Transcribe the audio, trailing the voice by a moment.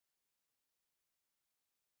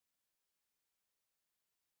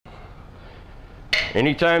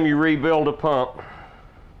Anytime you rebuild a pump,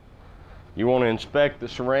 you want to inspect the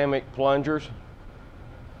ceramic plungers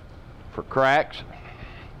for cracks.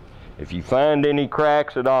 If you find any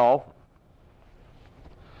cracks at all,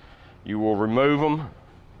 you will remove them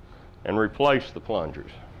and replace the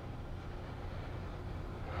plungers.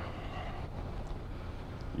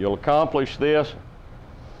 You'll accomplish this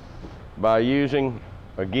by using,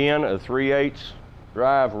 again, a 3/8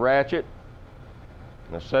 drive ratchet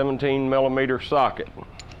and a 17mm socket.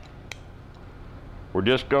 We're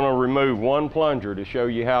just going to remove one plunger to show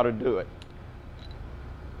you how to do it.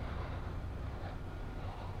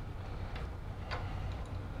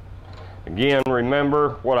 Again,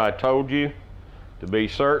 remember what I told you to be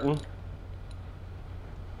certain.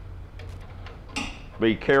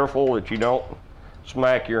 Be careful that you don't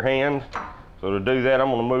smack your hand. So to do that, I'm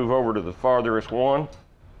going to move over to the farthest one.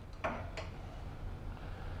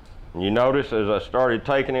 And you notice as I started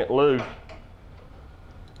taking it loose,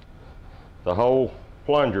 the whole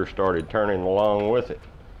plunger started turning along with it.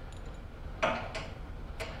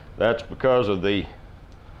 That's because of the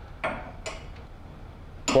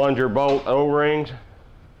plunger bolt O-rings.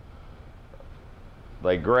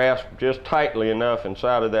 They grasp just tightly enough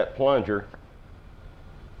inside of that plunger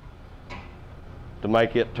to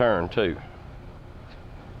make it turn too.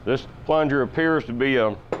 This plunger appears to be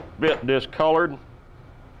a bit discolored.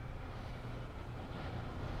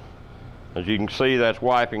 As you can see, that's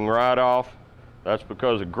wiping right off. That's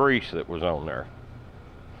because of grease that was on there.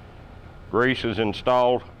 Grease is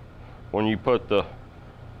installed when you put the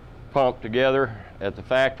pump together at the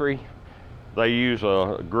factory. They use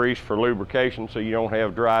a grease for lubrication so you don't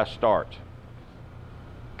have dry starts.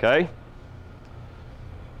 Okay?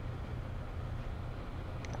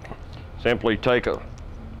 Simply take a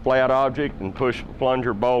flat object and push the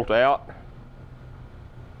plunger bolt out.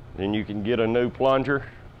 Then you can get a new plunger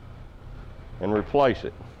and replace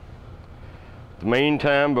it. In the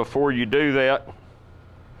meantime, before you do that,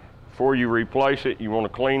 before you replace it, you want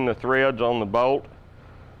to clean the threads on the bolt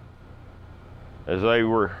as they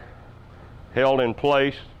were held in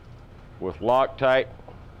place with Loctite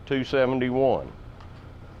 271.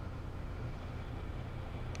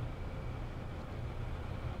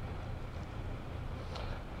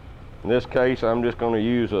 In this case, I'm just going to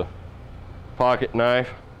use a pocket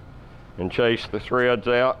knife and chase the threads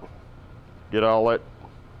out, get all that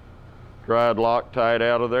dried Loctite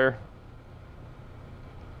out of there.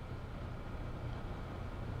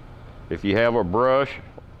 If you have a brush,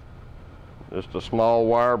 just a small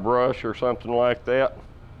wire brush or something like that,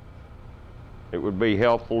 it would be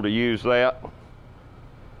helpful to use that.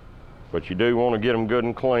 But you do want to get them good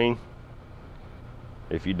and clean.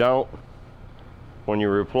 If you don't, when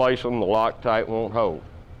you replace them, the Loctite won't hold.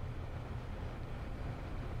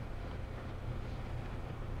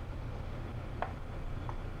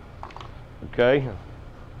 Okay,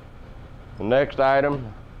 the next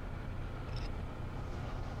item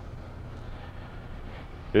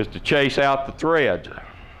is to chase out the threads.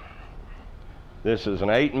 This is an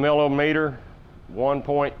 8mm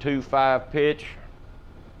 1.25 pitch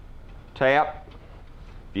tap.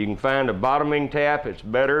 If you can find a bottoming tap, it's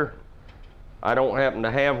better. I don't happen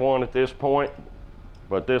to have one at this point,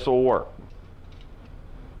 but this will work.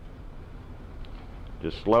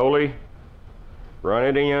 Just slowly run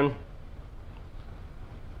it in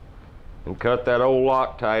and cut that old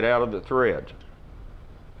Loctite out of the threads.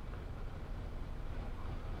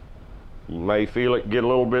 You may feel it get a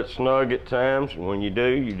little bit snug at times, and when you do,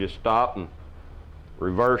 you just stop and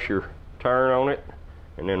reverse your turn on it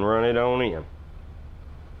and then run it on in.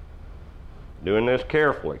 Doing this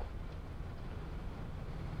carefully.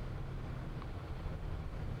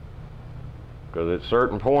 Because at a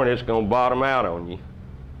certain point it's going to bottom out on you.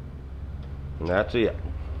 And that's it.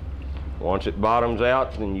 Once it bottoms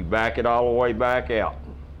out, then you back it all the way back out.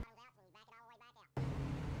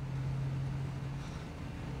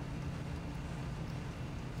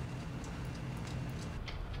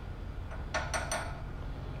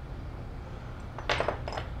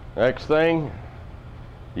 Next thing,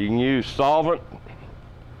 you can use solvent.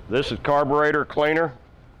 This is carburetor cleaner.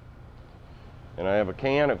 And I have a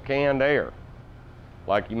can of canned air,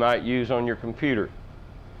 like you might use on your computer.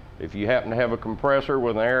 If you happen to have a compressor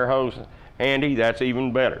with an air hose handy, that's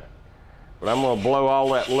even better. But I'm going to blow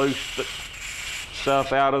all that loose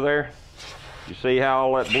stuff out of there. You see how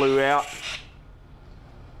all that blew out?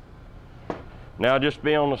 Now, just to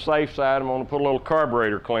be on the safe side, I'm going to put a little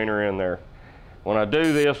carburetor cleaner in there. When I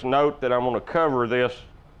do this, note that I'm going to cover this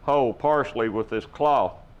hole partially with this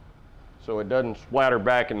cloth so it doesn't splatter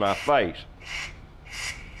back in my face.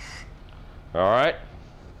 All right.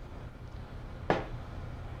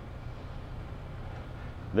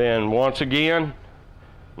 Then once again,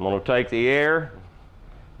 I'm going to take the air,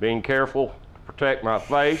 being careful to protect my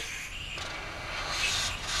face.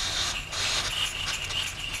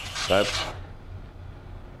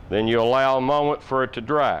 Then you allow a moment for it to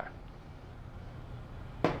dry.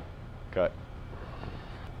 Okay.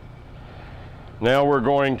 Now we're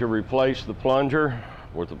going to replace the plunger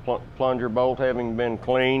with the plunger bolt having been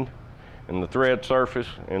cleaned and the thread surface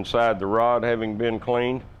inside the rod having been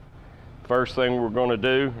cleaned. First thing we're going to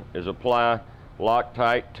do is apply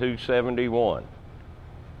Loctite 271.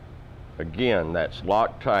 Again, that's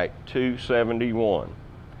Loctite 271.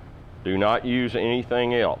 Do not use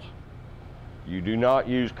anything else. You do not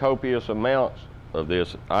use copious amounts of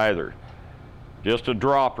this either. Just a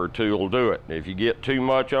drop or two will do it. If you get too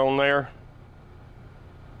much on there,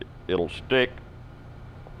 it'll stick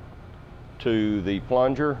to the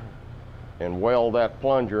plunger and weld that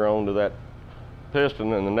plunger onto that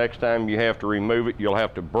piston, and the next time you have to remove it, you'll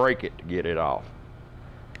have to break it to get it off.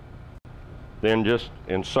 Then just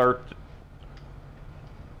insert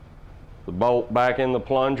the bolt back in the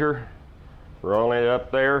plunger, roll it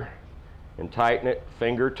up there, and tighten it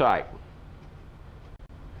finger tight.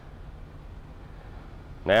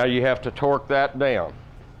 Now you have to torque that down.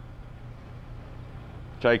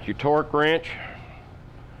 Take your torque wrench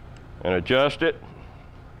and adjust it.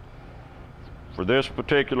 For this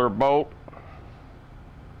particular bolt,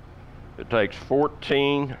 it takes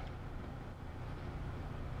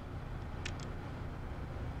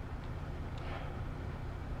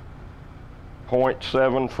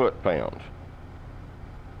 14.7 foot-pounds.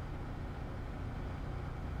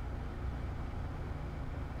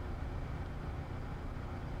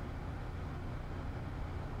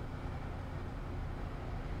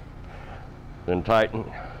 Then tighten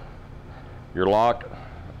your lock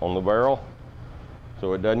on the barrel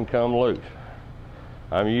so it doesn't come loose.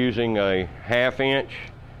 I'm using a 1/2 inch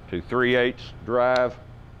to 3/8 drive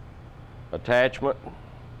attachment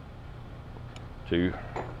to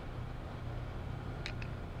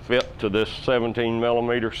fit to this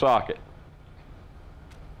 17mm socket.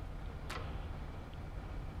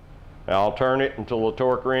 Now I'll turn it until the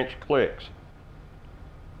torque wrench clicks.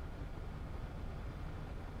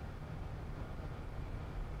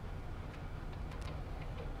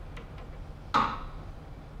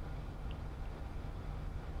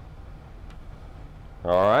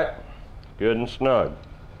 All right, good and snug.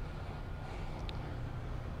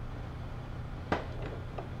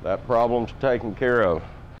 That problem's taken care of.